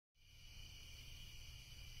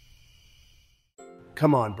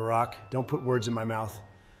Come on, Barack, don't put words in my mouth.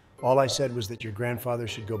 All I said was that your grandfather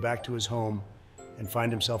should go back to his home and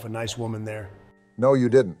find himself a nice woman there. No, you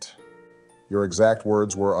didn't. Your exact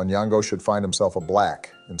words were Onyango should find himself a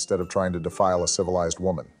black instead of trying to defile a civilized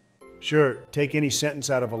woman. Sure, take any sentence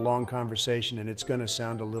out of a long conversation and it's gonna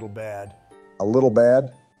sound a little bad. A little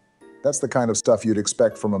bad? That's the kind of stuff you'd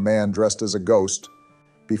expect from a man dressed as a ghost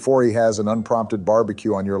before he has an unprompted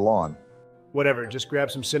barbecue on your lawn. Whatever, just grab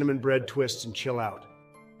some cinnamon bread twists and chill out.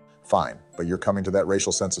 Fine, but you're coming to that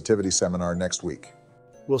racial sensitivity seminar next week.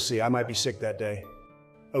 We'll see, I might be sick that day.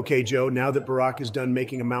 Okay, Joe, now that Barack is done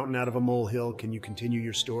making a mountain out of a molehill, can you continue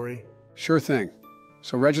your story? Sure thing.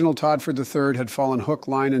 So Reginald Todford III had fallen hook,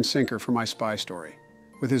 line, and sinker for my spy story,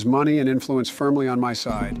 with his money and influence firmly on my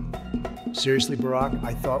side. Seriously, Barack,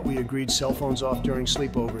 I thought we agreed cell phones off during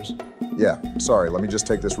sleepovers. Yeah, sorry, let me just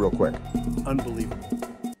take this real quick. Unbelievable.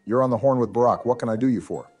 You're on the horn with Barack. What can I do you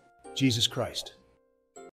for? Jesus Christ.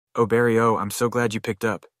 Oh, Barry O, I'm so glad you picked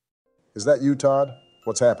up. Is that you, Todd?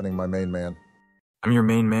 What's happening, my main man? I'm your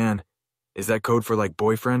main man. Is that code for like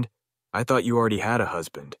boyfriend? I thought you already had a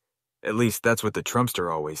husband. At least that's what the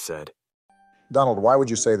Trumpster always said. Donald, why would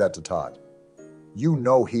you say that to Todd? You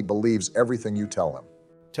know he believes everything you tell him.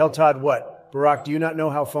 Tell Todd what? Barack, do you not know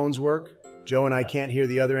how phones work? Joe and I can't hear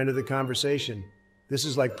the other end of the conversation. This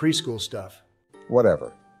is like preschool stuff.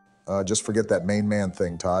 Whatever. Just forget that main man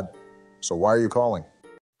thing, Todd. So why are you calling?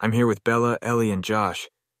 I'm here with Bella, Ellie, and Josh,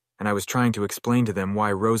 and I was trying to explain to them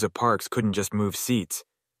why Rosa Parks couldn't just move seats.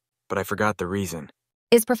 But I forgot the reason.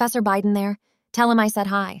 Is Professor Biden there? Tell him I said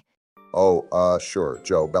hi. Oh, sure.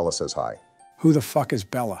 Joe, Bella says hi. Who the fuck is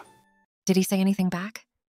Bella? Did he say anything back?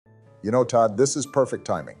 You know, Todd, this is perfect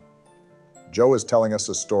timing. Joe is telling us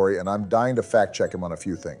a story, and I'm dying to fact-check him on a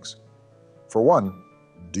few things. For one,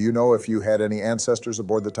 do you know if you had any ancestors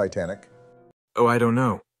aboard the Titanic? Oh, I don't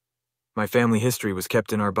know. My family history was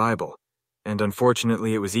kept in our Bible, and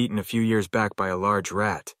unfortunately it was eaten a few years back by a large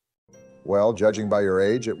rat. Well, judging by your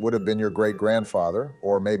age, it would have been your great-grandfather,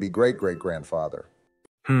 or maybe great-great-grandfather.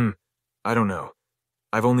 I don't know.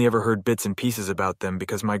 I've only ever heard bits and pieces about them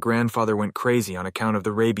because my grandfather went crazy on account of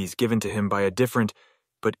the rabies given to him by a different,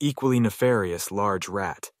 but equally nefarious large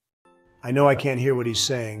rat. I know I can't hear what he's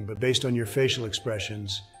saying, but based on your facial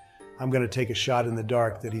expressions, I'm going to take a shot in the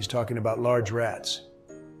dark that he's talking about large rats.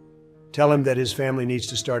 Tell him that his family needs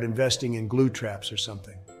to start investing in glue traps or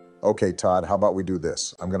something. Okay, Todd, how about we do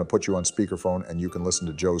this? I'm going to put you on speakerphone and you can listen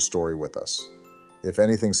to Joe's story with us. If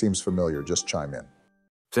anything seems familiar, just chime in.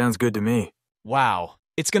 Sounds good to me. Wow,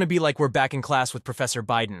 it's gonna be like we're back in class with Professor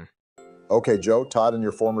Biden. Okay, Joe, Todd and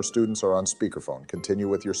your former students are on speakerphone. Continue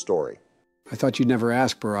with your story. I thought you'd never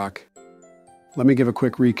ask, Barack. Let me give a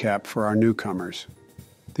quick recap for our newcomers.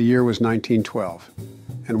 The year was 1912,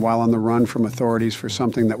 and while on the run from authorities for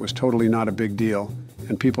something that was totally not a big deal,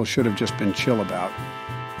 and people should have just been chill about,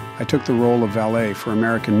 I took the role of valet for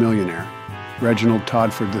American millionaire, Reginald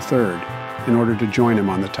Todford III, in order to join him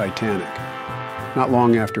on the Titanic. Not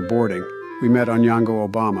long after boarding, we met Onyango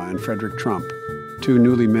Obama and Frederick Trump, two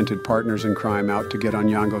newly minted partners in crime out to get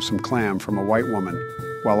Onyango some clam from a white woman,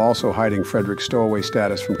 while also hiding Frederick's stowaway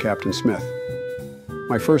status from Captain Smith.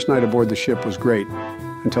 My first night aboard the ship was great,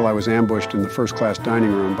 until I was ambushed in the first-class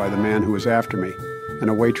dining room by the man who was after me, and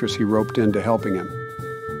a waitress he roped into helping him.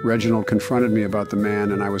 Reginald confronted me about the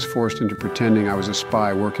man, and I was forced into pretending I was a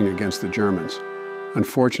spy working against the Germans.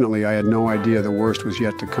 Unfortunately, I had no idea the worst was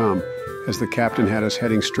yet to come, as the captain had us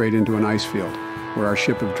heading straight into an ice field, where our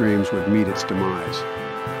ship of dreams would meet its demise.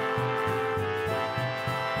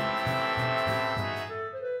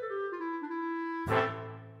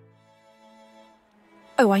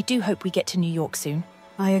 Oh, I do hope we get to New York soon.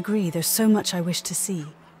 I agree, there's so much I wish to see.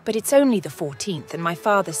 But it's only the 14th, and my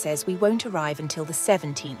father says we won't arrive until the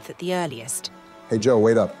 17th at the earliest. Hey, Joe,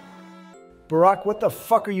 wait up. Barack, what the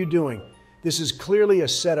fuck are you doing? This is clearly a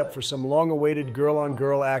setup for some long-awaited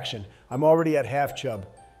girl-on-girl action. I'm already at half chub.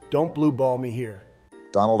 Don't blue ball me here.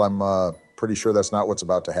 Donald, I'm pretty sure that's not what's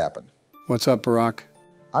about to happen. What's up, Barack?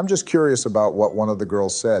 I'm just curious about what one of the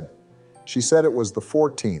girls said. She said it was the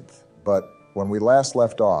 14th, but when we last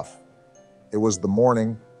left off, it was the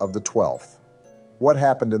morning of the 12th. What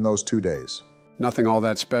happened in those 2 days? Nothing all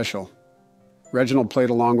that special. Reginald played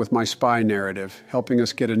along with my spy narrative, helping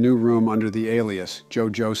us get a new room under the alias, Joe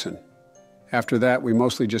Josen. After that, we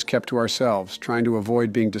mostly just kept to ourselves, trying to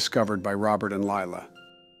avoid being discovered by Robert and Lila.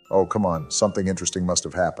 Oh, come on. Something interesting must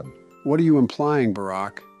have happened. What are you implying,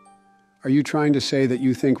 Barack? Are you trying to say that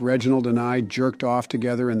you think Reginald and I jerked off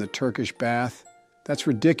together in the Turkish bath? That's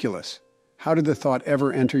ridiculous. How did the thought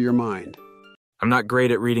ever enter your mind? I'm not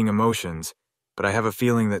great at reading emotions, but I have a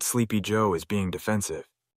feeling that Sleepy Joe is being defensive.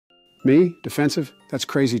 Me? Defensive? That's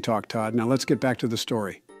crazy talk, Todd. Now let's get back to the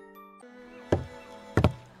story.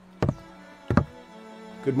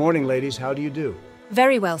 Good morning, ladies. How do you do?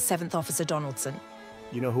 Very well, 7th Officer Donaldson.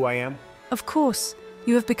 You know who I am? Of course,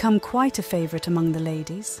 you have become quite a favourite among the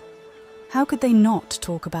ladies. How could they not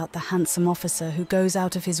talk about the handsome officer who goes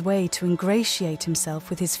out of his way to ingratiate himself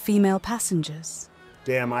with his female passengers?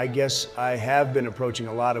 Damn, I guess I have been approaching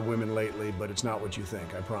a lot of women lately, but it's not what you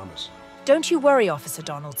think, I promise. Don't you worry, Officer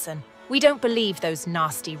Donaldson. We don't believe those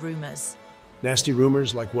nasty rumors. Nasty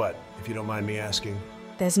rumors? Like what, if you don't mind me asking?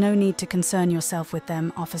 There's no need to concern yourself with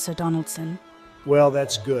them, Officer Donaldson. Well,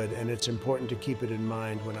 that's good, and it's important to keep it in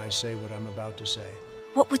mind when I say what I'm about to say.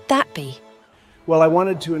 What would that be? Well, I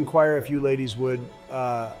wanted to inquire if you ladies would,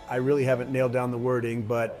 I really haven't nailed down the wording,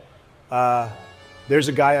 but there's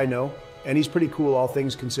a guy I know, and he's pretty cool, all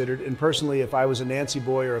things considered. And personally, if I was a Nancy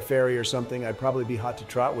boy or a fairy or something, I'd probably be hot to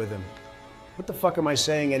trot with him. What the fuck am I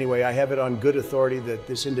saying anyway? I have it on good authority that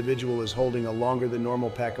this individual is holding a longer than normal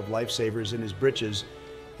pack of lifesavers in his britches,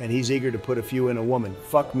 and he's eager to put a few in a woman.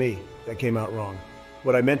 Fuck me. That came out wrong.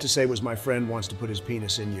 What I meant to say was my friend wants to put his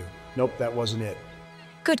penis in you. Nope, that wasn't it.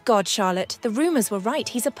 Good God, Charlotte. The rumors were right.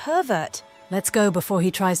 He's a pervert. Let's go before he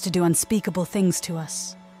tries to do unspeakable things to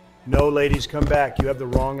us. No, ladies, come back. You have the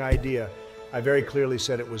wrong idea. I very clearly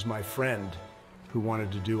said it was my friend who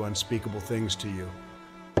wanted to do unspeakable things to you.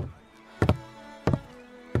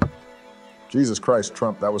 Jesus Christ,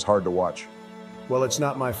 Trump, that was hard to watch. Well, it's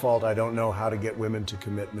not my fault I don't know how to get women to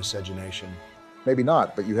commit miscegenation. Maybe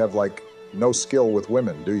not, but you have, like, no skill with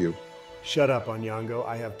women, do you? Shut up, Onyango.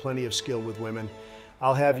 I have plenty of skill with women.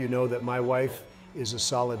 I'll have you know that my wife is a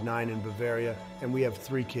solid 9 in Bavaria, and we have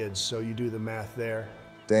 3 kids, so you do the math there.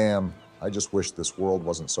 Damn, I just wish this world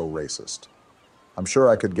wasn't so racist. I'm sure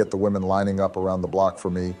I could get the women lining up around the block for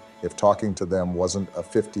me if talking to them wasn't a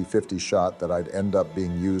 50-50 shot that I'd end up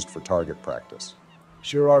being used for target practice.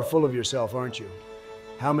 Sure are full of yourself, aren't you?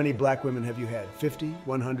 How many black women have you had? 50?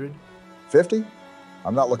 100? 50?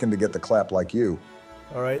 I'm not looking to get the clap like you.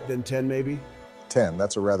 All right, then 10 maybe? 10,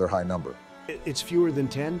 that's a rather high number. It's fewer than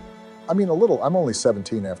 10? I mean, a little. I'm only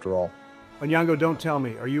 17 after all. Onyango, don't tell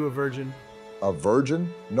me. Are you a virgin? A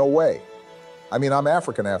virgin? No way. I mean, I'm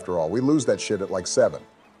African after all. We lose that shit at like 7.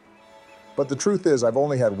 But the truth is, I've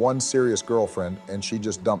only had one serious girlfriend, and she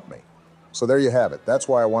just dumped me. So there you have it. That's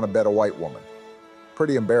why I want to bet a white woman.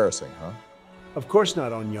 Pretty embarrassing, huh? Of course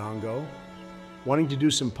not, Onyango. Wanting to do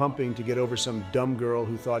some pumping to get over some dumb girl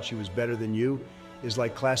who thought she was better than you is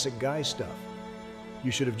like classic guy stuff. You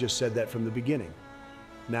should have just said that from the beginning.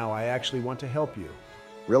 Now I actually want to help you.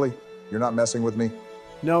 Really? You're not messing with me?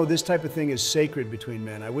 No, this type of thing is sacred between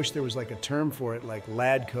men. I wish there was like a term for it, like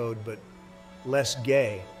lad code, but less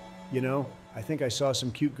gay. You know, I think I saw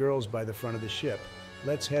some cute girls by the front of the ship.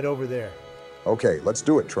 Let's head over there. Okay, let's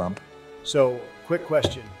do it, Trump. So, quick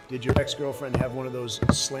question. Did your ex-girlfriend have one of those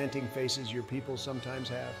slanting faces your people sometimes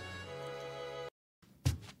have?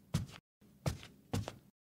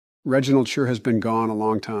 Reginald sure has been gone a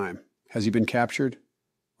long time. Has he been captured?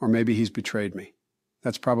 Or maybe he's betrayed me.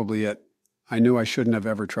 That's probably it. I knew I shouldn't have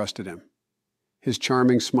ever trusted him. His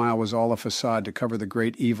charming smile was all a facade to cover the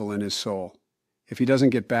great evil in his soul. If he doesn't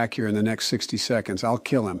get back here in the next 60 seconds, I'll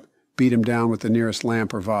kill him, beat him down with the nearest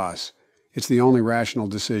lamp or vase. It's the only rational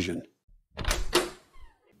decision.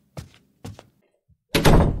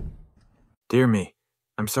 Dear me.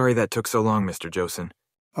 I'm sorry that took so long, Mr. Josen.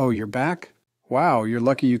 Oh, you're back? Wow, you're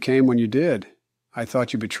lucky you came when you did. I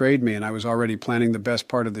thought you betrayed me, and I was already planning the best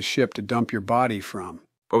part of the ship to dump your body from.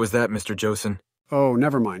 What was that, Mr. Josen? Oh,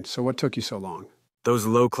 never mind. So what took you so long? Those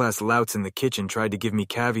low-class louts in the kitchen tried to give me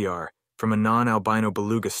caviar from a non-albino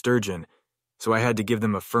beluga sturgeon, so I had to give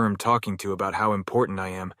them a firm talking to about how important I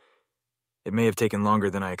am. It may have taken longer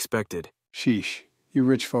than I expected. Sheesh. You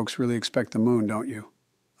rich folks really expect the moon, don't you?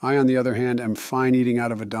 I, on the other hand, am fine eating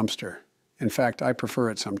out of a dumpster. In fact, I prefer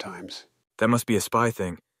it sometimes. That must be a spy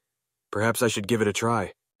thing. Perhaps I should give it a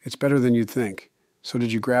try. It's better than you'd think. So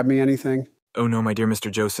did you grab me anything? Oh no, my dear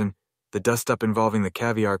Mr. Josen. The dust-up involving the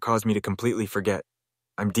caviar caused me to completely forget.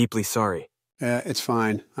 I'm deeply sorry. It's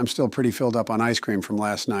fine. I'm still pretty filled up on ice cream from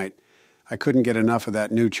last night. I couldn't get enough of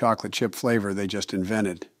that new chocolate chip flavor they just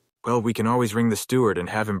invented. Well, we can always ring the steward and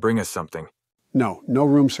have him bring us something. No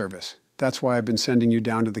room service. That's why I've been sending you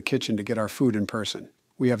down to the kitchen to get our food in person.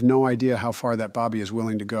 We have no idea how far that Bobby is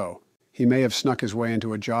willing to go. He may have snuck his way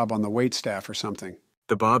into a job on the waitstaff or something.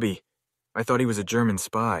 The Bobby? I thought he was a German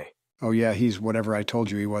spy. Oh yeah, he's whatever I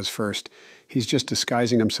told you he was first. He's just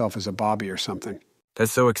disguising himself as a Bobby or something.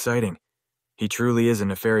 That's so exciting. He truly is a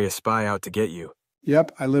nefarious spy out to get you.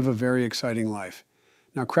 Yep, I live a very exciting life.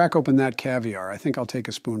 Now crack open that caviar. I think I'll take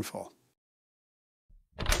a spoonful.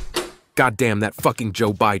 Goddamn that fucking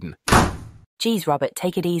Joe Biden. Geez, Robert,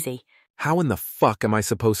 take it easy. How in the fuck am I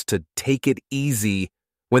supposed to take it easy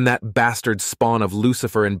when that bastard spawn of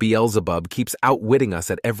Lucifer and Beelzebub keeps outwitting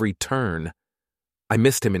us at every turn? I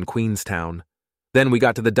missed him in Queenstown. Then we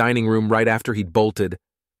got to the dining room right after he'd bolted,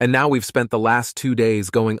 and now we've spent the last 2 days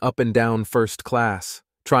going up and down first class,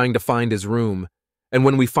 trying to find his room, and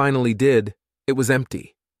when we finally did, it was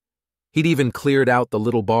empty. He'd even cleared out the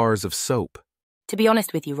little bars of soap. To be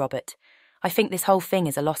honest with you, Robert, I think this whole thing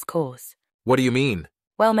is a lost cause. What do you mean?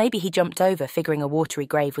 Well, maybe he jumped over figuring a watery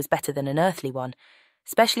grave was better than an earthly one,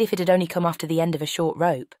 especially if it had only come after the end of a short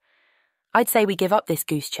rope. I'd say we give up this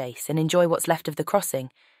goose chase and enjoy what's left of the crossing,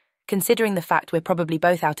 considering the fact we're probably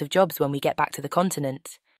both out of jobs when we get back to the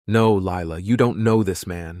continent. No, Lila, you don't know this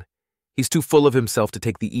man. He's too full of himself to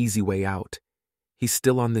take the easy way out. He's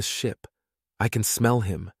still on this ship. I can smell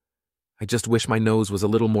him. I just wish my nose was a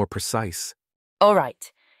little more precise. All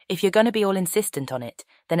right. If you're going to be all insistent on it,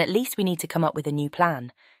 then at least we need to come up with a new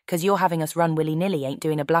plan, because you're having us run willy-nilly ain't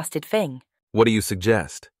doing a blasted thing. What do you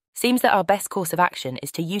suggest? Seems that our best course of action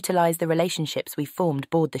is to utilize the relationships we've formed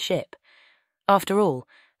aboard the ship. After all,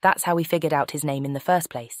 that's how we figured out his name in the first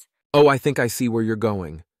place. Oh, I think I see where you're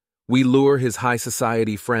going. We lure his high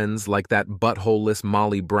society friends like that butthole-less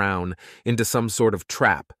Molly Brown into some sort of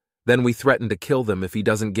trap. Then we threaten to kill them if he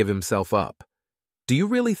doesn't give himself up. Do you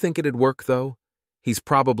really think it'd work, though? He's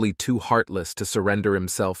probably too heartless to surrender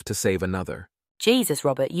himself to save another. Jesus,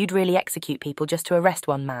 Robert, you'd really execute people just to arrest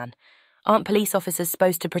one man. Aren't police officers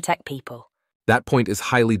supposed to protect people? That point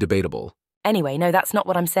is highly debatable. Anyway, no, that's not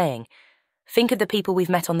what I'm saying. Think of the people we've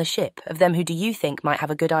met on the ship, of them who do you think might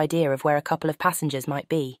have a good idea of where a couple of passengers might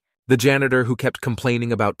be. The janitor who kept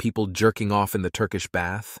complaining about people jerking off in the Turkish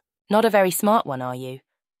bath? Not a very smart one, are you?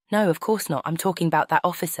 No, of course not. I'm talking about that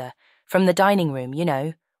officer. From the dining room, you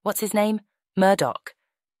know. What's his name? Murdoch.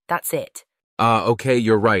 That's it. Okay,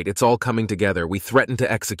 you're right. It's all coming together. We threaten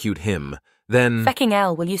to execute him. Then... Fecking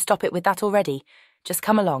hell, will you stop it with that already? Just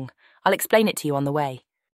come along. I'll explain it to you on the way.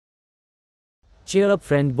 Cheer up,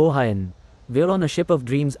 friend Bohayan. We're on a ship of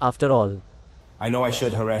dreams after all. I know I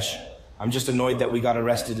should, Haresh. I'm just annoyed that we got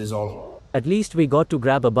arrested is all. At least we got to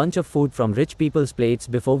grab a bunch of food from rich people's plates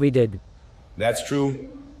before we did. That's true.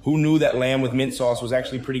 Who knew that lamb with mint sauce was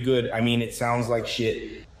actually pretty good? I mean, it sounds like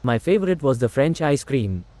shit. My favorite was the French ice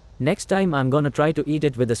cream. Next time I'm gonna try to eat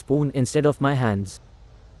it with a spoon instead of my hands.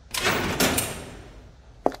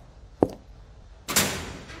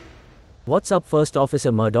 What's up, First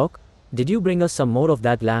Officer Murdoch? Did you bring us some more of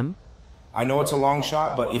that lamb? I know it's a long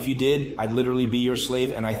shot, but if you did, I'd literally be your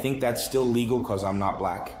slave, and I think that's still legal because I'm not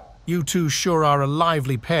black. You two sure are a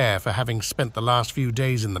lively pair for having spent the last few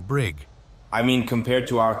days in the brig. I mean, compared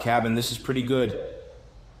to our cabin, this is pretty good.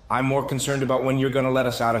 I'm more concerned about when you're going to let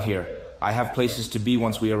us out of here. I have places to be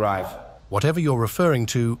once we arrive. Whatever you're referring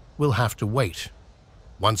to will have to wait.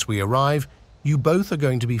 Once we arrive, you both are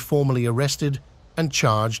going to be formally arrested and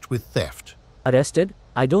charged with theft. Arrested?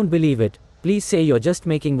 I don't believe it. Please say you're just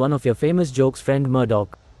making one of your famous jokes, friend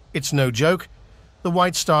Murdoch. It's no joke. The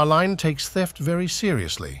White Star Line takes theft very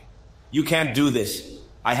seriously. You can't do this.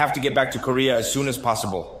 I have to get back to Korea as soon as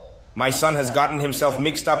possible. My son has gotten himself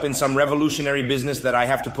mixed up in some revolutionary business that I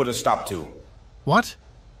have to put a stop to. What?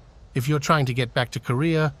 If you're trying to get back to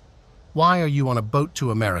Korea, why are you on a boat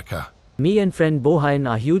to America? Me and friend Bohayan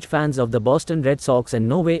are huge fans of the Boston Red Sox, and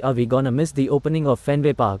no way are we gonna miss the opening of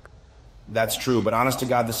Fenway Park. That's true, but honest to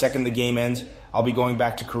God, the second the game ends, I'll be going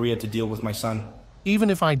back to Korea to deal with my son. Even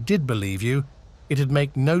if I did believe you, it'd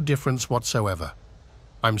make no difference whatsoever.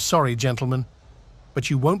 I'm sorry, gentlemen, but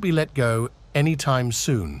you won't be let go anytime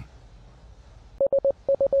soon.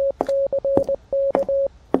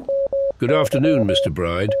 Good afternoon, Mr.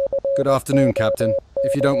 Bride. Good afternoon, Captain.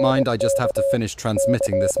 If you don't mind, I just have to finish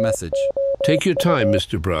transmitting this message. Take your time,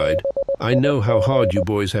 Mr. Bride. I know how hard you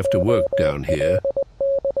boys have to work down here.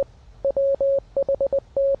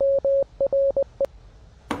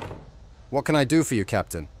 What can I do for you,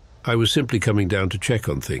 Captain? I was simply coming down to check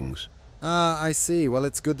on things. Ah, I see. Well,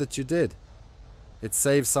 it's good that you did. It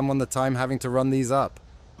saves someone the time having to run these up.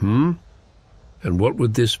 And what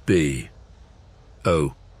would this be?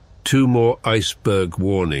 Oh, 2 more iceberg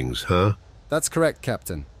warnings, huh? That's correct,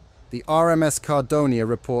 Captain. The RMS Cardonia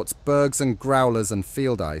reports bergs and growlers and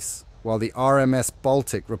field ice, while the RMS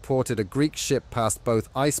Baltic reported a Greek ship passed both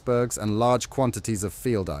icebergs and large quantities of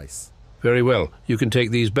field ice. Very well. You can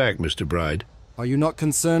take these back, Mr. Bride. Are you not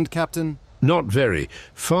concerned, Captain? Not very.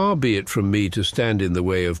 Far be it from me to stand in the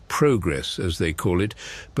way of progress, as they call it,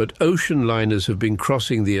 but ocean liners have been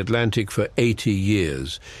crossing the Atlantic for 80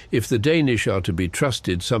 years. If the Danish are to be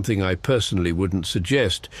trusted, something I personally wouldn't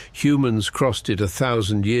suggest, humans crossed it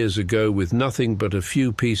 1,000 years ago with nothing but a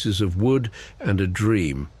few pieces of wood and a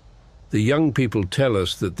dream. The young people tell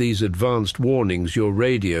us that these advanced warnings your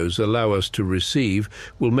radios allow us to receive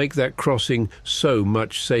will make that crossing so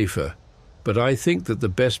much safer. But I think that the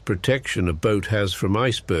best protection a boat has from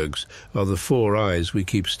icebergs are the 4 eyes we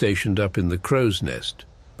keep stationed up in the crow's nest.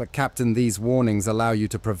 But Captain, these warnings allow you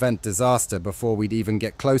to prevent disaster before we'd even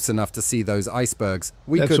get close enough to see those icebergs.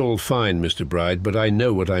 That's all fine, Mr. Bride, but I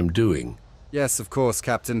know what I'm doing. Yes, of course,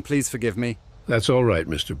 Captain. Please forgive me. That's all right,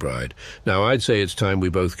 Mr. Bride. Now, I'd say it's time we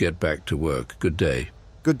both get back to work. Good day.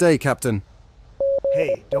 Good day, Captain.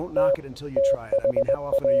 Hey, don't knock it until you try it. I mean, how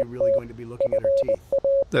often are you really going to be looking at her teeth?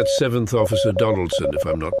 That's 7th Officer Donaldson, if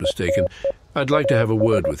I'm not mistaken. I'd like to have a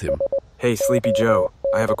word with him. Hey, Sleepy Joe,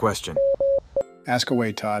 I have a question. Ask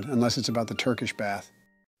away, Todd, unless it's about the Turkish bath.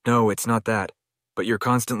 No, it's not that. But you're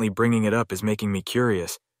constantly bringing it up is making me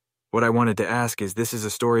curious. What I wanted to ask is, this is a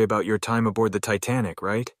story about your time aboard the Titanic,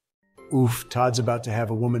 right? Oof, Todd's about to have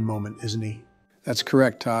a woman moment, isn't he? That's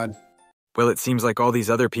correct, Todd. Well, it seems like all these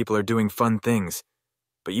other people are doing fun things.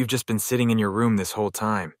 But you've just been sitting in your room this whole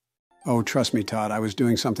time. Oh, trust me, Todd, I was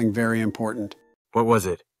doing something very important. What was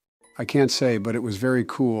it? I can't say, but it was very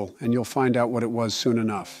cool, and you'll find out what it was soon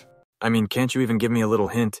enough. I mean, can't you even give me a little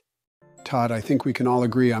hint? Todd, I think we can all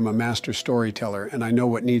agree I'm a master storyteller, and I know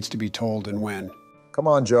what needs to be told and when. Come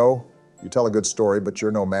on, Joe. You tell a good story, but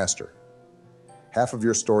you're no master. Half of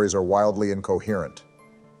your stories are wildly incoherent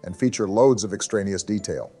and feature loads of extraneous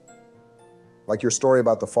detail. Like your story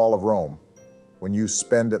about the fall of Rome, when you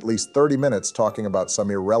spend at least 30 minutes talking about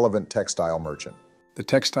some irrelevant textile merchant. The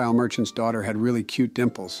textile merchant's daughter had really cute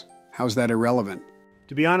dimples. How's that irrelevant?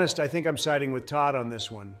 To be honest, I think I'm siding with Todd on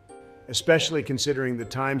this one, especially considering the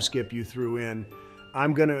time skip you threw in.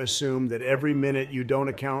 I'm going to assume that every minute you don't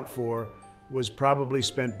account for was probably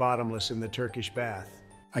spent bottomless in the Turkish bath.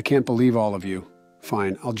 I can't believe all of you.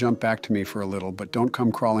 Fine, I'll jump back to me for a little, but don't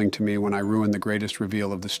come crawling to me when I ruin the greatest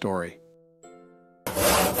reveal of the story.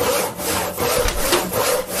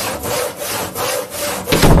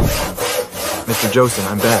 Mr. Josen,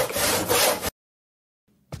 I'm back.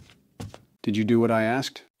 Did you do what I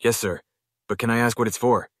asked? Yes, sir. But can I ask what it's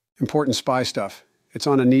for? Important spy stuff. It's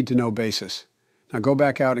on a need-to-know basis. Now go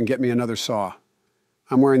back out and get me another saw.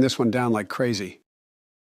 I'm wearing this one down like crazy.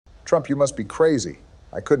 Trump, you must be crazy.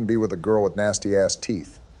 I couldn't be with a girl with nasty-ass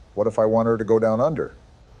teeth. What if I want her to go down under?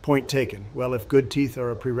 Point taken. Well, if good teeth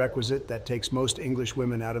are a prerequisite, that takes most English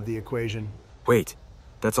women out of the equation. Wait,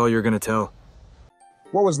 that's all you're gonna tell?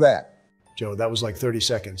 What was that? Joe, that was like 30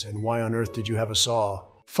 seconds. And why on earth did you have a saw?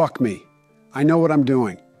 Fuck me. I know what I'm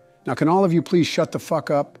doing. Now can all of you please shut the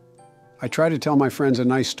fuck up? I try to tell my friends a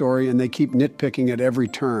nice story and they keep nitpicking at every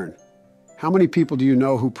turn. How many people do you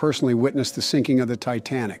know who personally witnessed the sinking of the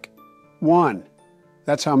Titanic? 1.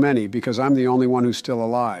 That's how many, because I'm the only one who's still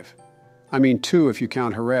alive. I mean 2 if you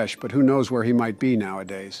count Haresh, but who knows where he might be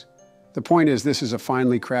nowadays. The point is, this is a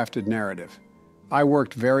finely crafted narrative. I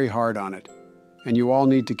worked very hard on it, and you all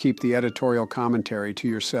need to keep the editorial commentary to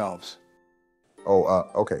yourselves. Oh,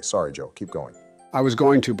 okay, sorry, Joe. Keep going. I was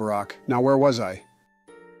going to, Barack. Now where was I?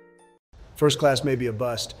 First class may be a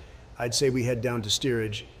bust. I'd say we head down to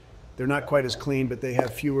steerage. They're not quite as clean, but they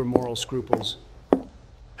have fewer moral scruples.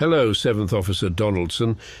 Hello, 7th Officer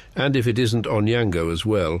Donaldson, and if it isn't Onyango as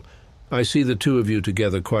well. I see the two of you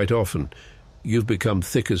together quite often. You've become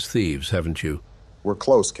thick as thieves, haven't you? We're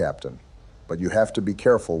close, Captain. But you have to be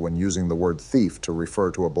careful when using the word thief to refer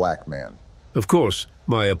to a black man. Of course.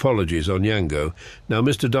 My apologies, Onyango. Now,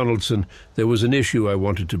 Mr. Donaldson, there was an issue I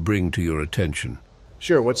wanted to bring to your attention.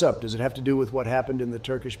 Sure, what's up? Does it have to do with what happened in the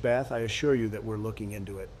Turkish bath? I assure you that we're looking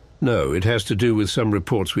into it. No, it has to do with some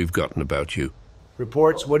reports we've gotten about you.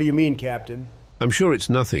 Reports? What do you mean, Captain? I'm sure it's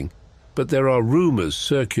nothing, but there are rumors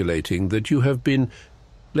circulating that you have been,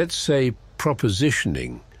 let's say,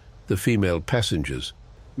 propositioning the female passengers.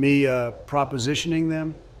 Me, propositioning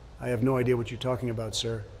them? I have no idea what you're talking about,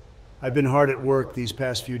 sir. I've been hard at work these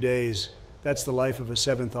past few days. That's the life of a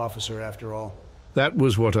 7th officer, after all. That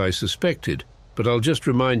was what I suspected, but I'll just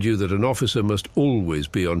remind you that an officer must always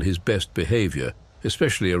be on his best behavior,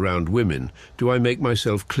 especially around women. Do I make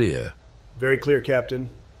myself clear? Very clear, Captain.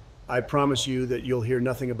 I promise you that you'll hear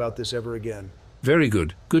nothing about this ever again. Very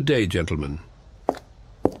good. Good day, gentlemen.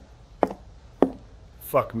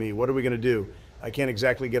 Fuck me. What are we gonna do? I can't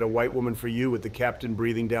exactly get a white woman for you with the captain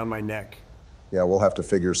breathing down my neck. Yeah, we'll have to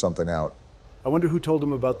figure something out. I wonder who told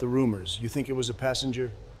him about the rumors. You think it was a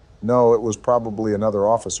passenger? No, it was probably another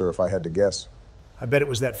officer if I had to guess. I bet it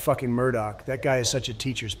was that fucking Murdoch. That guy is such a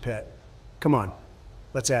teacher's pet. Come on,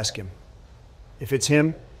 let's ask him. If it's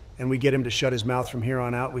him, and we get him to shut his mouth from here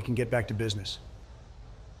on out, we can get back to business.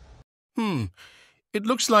 It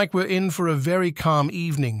looks like we're in for a very calm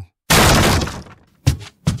evening.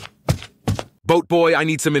 Boat boy, I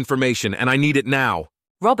need some information, and I need it now.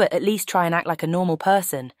 Robert, at least try and act like a normal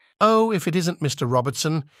person. Oh, if it isn't Mr.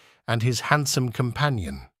 Robertson and his handsome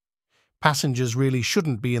companion. Passengers really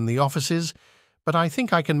shouldn't be in the offices, but I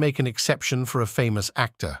think I can make an exception for a famous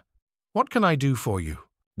actor. What can I do for you?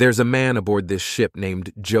 There's a man aboard this ship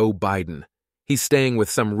named Joe Biden. He's staying with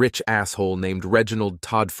some rich asshole named Reginald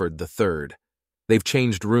Todford III. They've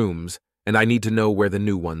changed rooms, and I need to know where the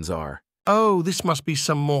new ones are. Oh, this must be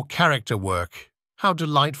some more character work. How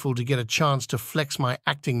delightful to get a chance to flex my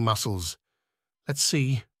acting muscles. Let's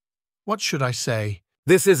see. What should I say?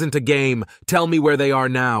 This isn't a game. Tell me where they are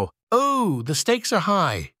now. Oh, the stakes are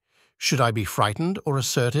high. Should I be frightened or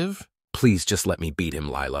assertive? Please just let me beat him,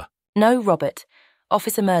 Lila. No, Robert.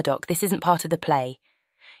 Officer Murdoch, this isn't part of the play.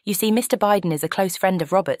 You see, Mr. Biden is a close friend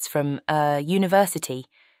of Robert's from, university.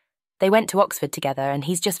 They went to Oxford together, and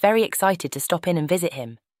he's just very excited to stop in and visit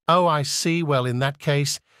him. Oh, I see. Well, in that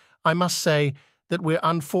case, I must say that we're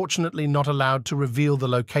unfortunately not allowed to reveal the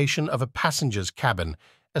location of a passenger's cabin,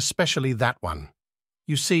 especially that one.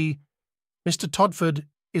 You see, Mr. Todford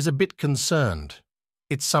is a bit concerned.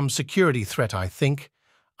 It's some security threat, I think.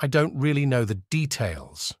 I don't really know the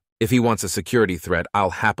details. If he wants a security threat, I'll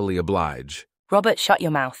happily oblige. Robert, shut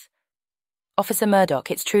your mouth. Officer Murdoch,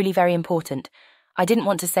 it's truly very important. I didn't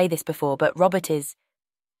want to say this before, but Robert is...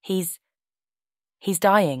 He's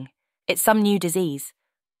dying. It's some new disease.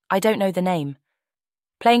 I don't know the name.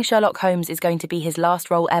 Playing Sherlock Holmes is going to be his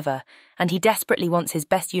last role ever, and he desperately wants his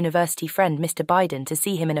best university friend, Mr. Biden, to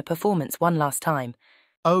see him in a performance one last time.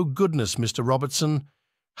 Oh, goodness, Mr. Robertson.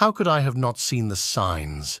 How could I have not seen the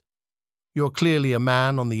signs? You're clearly a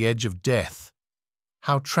man on the edge of death.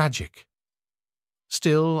 How tragic.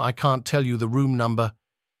 Still, I can't tell you the room number,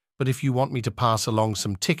 but if you want me to pass along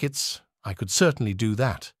some tickets, I could certainly do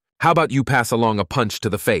that. How about you pass along a punch to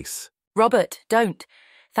the face? Robert, don't.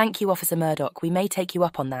 Thank you, Officer Murdoch. We may take you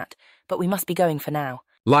up on that, but we must be going for now.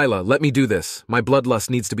 Lila, let me do this. My bloodlust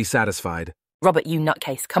needs to be satisfied. Robert, you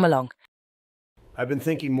nutcase, come along. I've been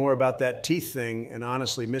thinking more about that teeth thing, and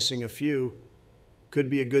honestly, missing a few could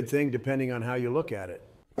be a good thing depending on how you look at it.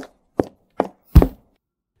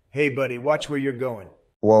 Hey, buddy, watch where you're going.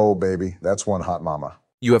 Whoa, baby, that's one hot mama.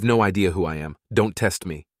 You have no idea who I am. Don't test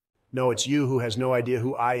me. No, it's you who has no idea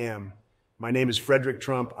who I am. My name is Frederick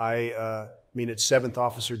Trump. It's 7th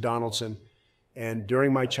Officer Donaldson. And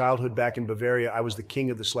during my childhood back in Bavaria, I was the king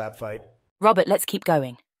of the slap fight. Robert, let's keep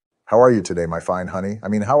going. How are you today, my fine honey?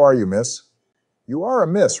 How are you, miss? You are a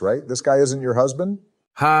miss, right? This guy isn't your husband?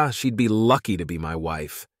 Ha, she'd be lucky to be my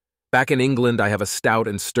wife. Back in England, I have a stout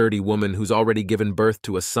and sturdy woman who's already given birth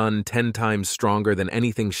to a son 10 times stronger than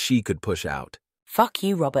anything she could push out. Fuck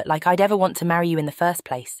you, Robert, like I'd ever want to marry you in the first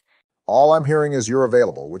place. All I'm hearing is you're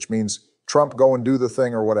available, which means Trump go and do the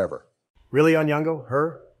thing or whatever. Really, Onyango?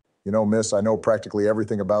 Her? You know, miss, I know practically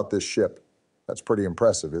everything about this ship. That's pretty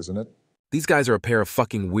impressive, isn't it? These guys are a pair of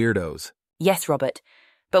fucking weirdos. Yes, Robert.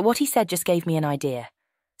 But what he said just gave me an idea.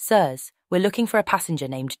 Sirs, we're looking for a passenger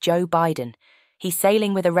named Joe Biden. He's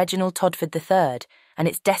sailing with a Reginald Todford III, and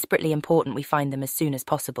it's desperately important we find them as soon as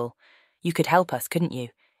possible. You could help us, couldn't you?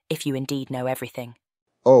 If you indeed know everything.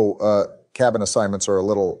 Cabin assignments are a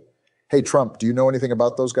little... Hey, Trump, do you know anything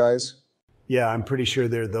about those guys? Yeah, I'm pretty sure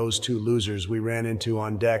they're those two losers we ran into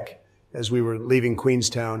on deck as we were leaving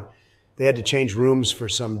Queenstown. They had to change rooms for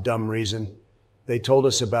some dumb reason. They told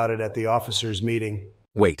us about it at the officers' meeting.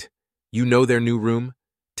 Wait, you know their new room?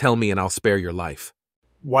 Tell me and I'll spare your life.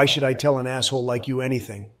 Why should I tell an asshole like you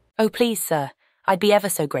anything? Oh, please, sir. I'd be ever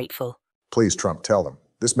so grateful. Please, Trump, tell them.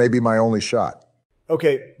 This may be my only shot.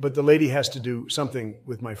 Okay, but the lady has to do something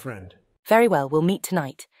with my friend. Very well, we'll meet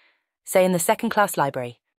tonight. Say in the second-class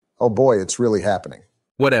library. Oh boy, it's really happening.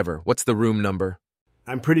 Whatever. What's the room number?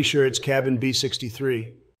 I'm pretty sure it's cabin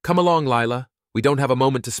B63. Come along, Lila. We don't have a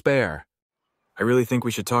moment to spare. I really think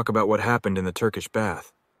we should talk about what happened in the Turkish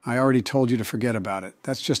bath. I already told you to forget about it.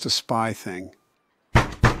 That's just a spy thing.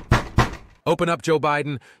 Open up, Joe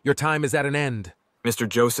Biden. Your time is at an end. Mr.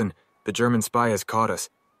 Josen, the German spy has caught us.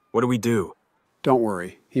 What do we do? Don't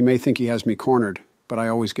worry. He may think he has me cornered, but I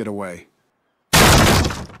always get away.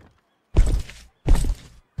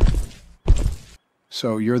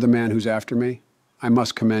 So you're the man who's after me? I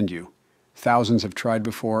must commend you. Thousands have tried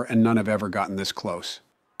before, and none have ever gotten this close.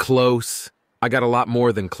 Close? I got a lot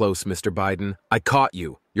more than close, Mr. Biden. I caught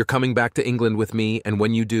you. You're coming back to England with me, and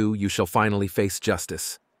when you do, you shall finally face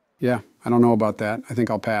justice. Yeah, I don't know about that. I think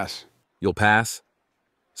I'll pass. You'll pass?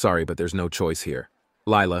 Sorry, but there's no choice here.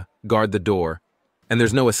 Lila, guard the door. And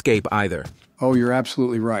there's no escape either. Oh, you're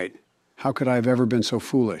absolutely right. How could I have ever been so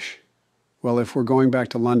foolish? Well, if we're going back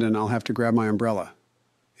to London, I'll have to grab my umbrella.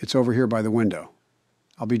 It's over here by the window.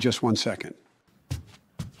 I'll be just 1 second.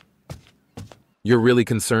 You're really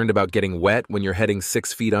concerned about getting wet when you're heading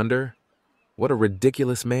 6 feet under? What a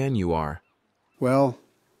ridiculous man you are. Well,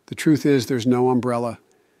 the truth is there's no umbrella.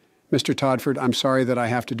 Mr. Todford, I'm sorry that I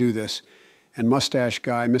have to do this. And mustache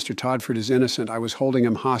guy, Mr. Todford is innocent. I was holding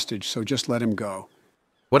him hostage, so just let him go.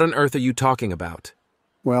 What on earth are you talking about?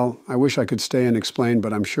 Well, I wish I could stay and explain,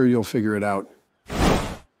 but I'm sure you'll figure it out.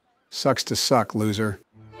 Sucks to suck, loser.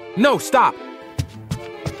 No, stop!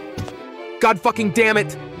 God fucking damn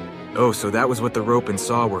it! Oh, so that was what the rope and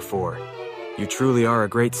saw were for. You truly are a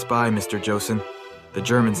great spy, Mr. Josen. The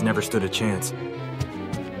Germans never stood a chance.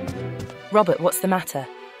 Robert, what's the matter?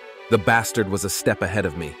 The bastard was a step ahead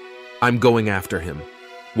of me. I'm going after him.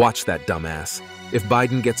 Watch that dumbass. If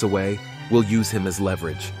Biden gets away, we'll use him as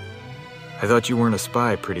leverage. I thought you weren't a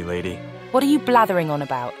spy, pretty lady. What are you blathering on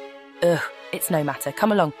about? Ugh, it's no matter.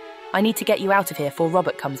 Come along. I need to get you out of here before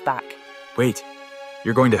Robert comes back. Wait,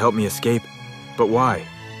 you're going to help me escape? But why?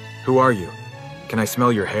 Who are you? Can I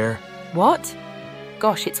smell your hair? What?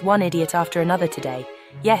 Gosh, it's one idiot after another today.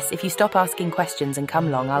 Yes, if you stop asking questions and come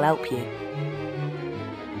along, I'll help you.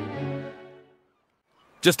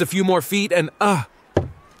 Just a few more feet and,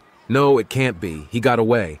 No, it can't be. He got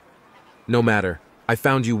away. No matter. I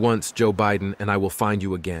found you once, Joe Biden, and I will find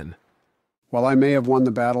you again. While I may have won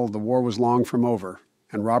the battle, the war was long from over,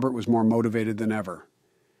 and Robert was more motivated than ever.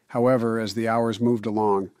 However, as the hours moved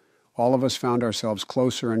along, all of us found ourselves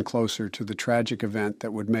closer and closer to the tragic event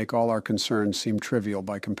that would make all our concerns seem trivial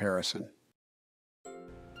by comparison.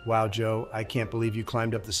 Wow, Joe, I can't believe you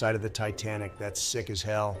climbed up the side of the Titanic. That's sick as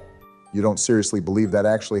hell. You don't seriously believe that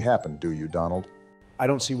actually happened, do you, Donald? I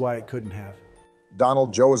don't see why it couldn't have.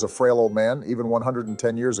 Donald, Joe is a frail old man. Even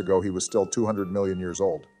 110 years ago, he was still 200 million years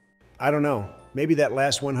old. I don't know. Maybe that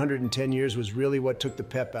last 110 years was really what took the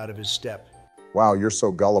pep out of his step. Wow, you're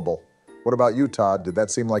so gullible. What about you, Todd? Did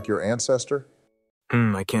that seem like your ancestor?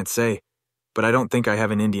 I can't say, but I don't think I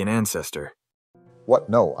have an Indian ancestor. What?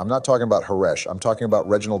 No, I'm not talking about Haresh. I'm talking about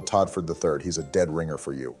Reginald Todford III. He's a dead ringer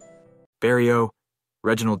for you. Barrio,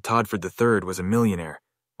 Reginald Todford III was a millionaire,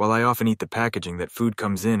 while I often eat the packaging that food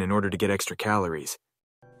comes in order to get extra calories.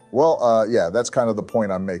 Well, yeah, that's kind of the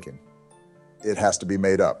point I'm making. It has to be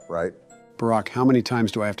made up, right? Barack, how many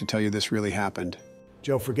times do I have to tell you this really happened?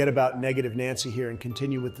 Joe, forget about negative Nancy here and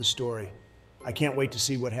continue with the story. I can't wait to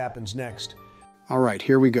see what happens next. All right,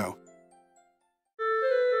 here we go.